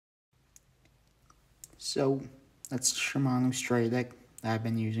So that's Shimano straight that I've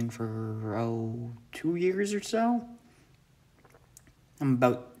been using for 2 years or so.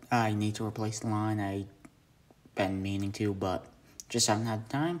 I need to replace the line. I've been meaning to, but just haven't had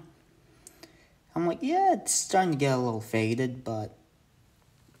the time. I'm like, yeah, it's starting to get a little faded, but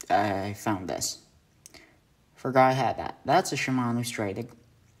I found this. Forgot I had that. That's a Shimano straight.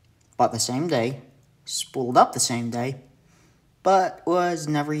 Bought the same day, spooled up the same day, but was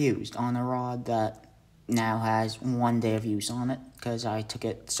never used on a rod that now has 1 day of use on it because I took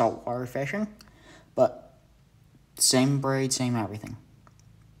it saltwater fishing. But same braid, same everything.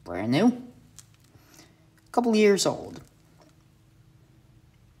 Brand new. A couple years old.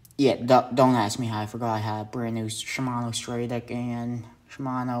 Yeah, don't ask me how I forgot I had brand new Shimano straight and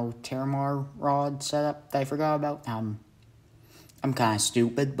Shimano Terramar rod setup that I forgot about. I'm kind of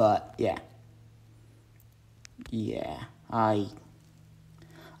stupid, but yeah. Yeah, I've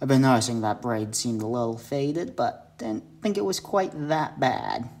been noticing that braid seemed a little faded, but didn't think it was quite that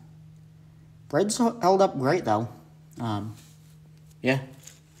bad. Braid's held up great, though. Yeah.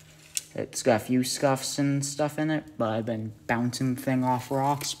 It's got a few scuffs and stuff in it, but I've been bouncing the thing off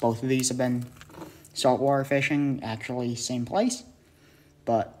rocks. Both of these have been saltwater fishing, actually same place,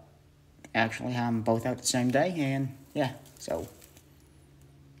 but actually had them both out the same day, and yeah, so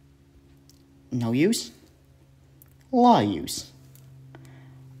no use, a lot of use.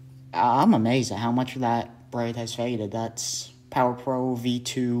 I'm amazed at how much of that braid has faded. That's Power Pro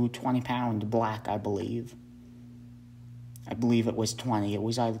V2 20-pound black, I believe. I believe it was 20. It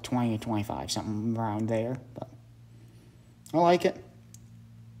was either 20 or 25, something around there. But I like it.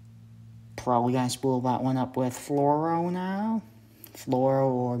 Probably gonna spool that one up with fluoro now. Fluoro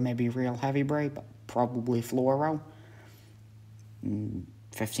or maybe real heavy braid, but probably fluoro.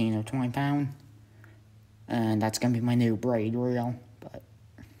 15 or 20 pound. And that's gonna be my new braid reel. But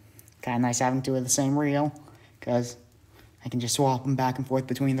kind of nice having two of the same reel, because I can just swap them back and forth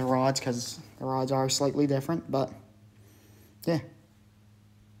between the rods, because the rods are slightly different, but yeah.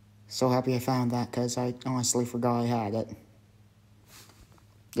 So happy I found that, because I honestly forgot I had it.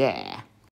 Yeah.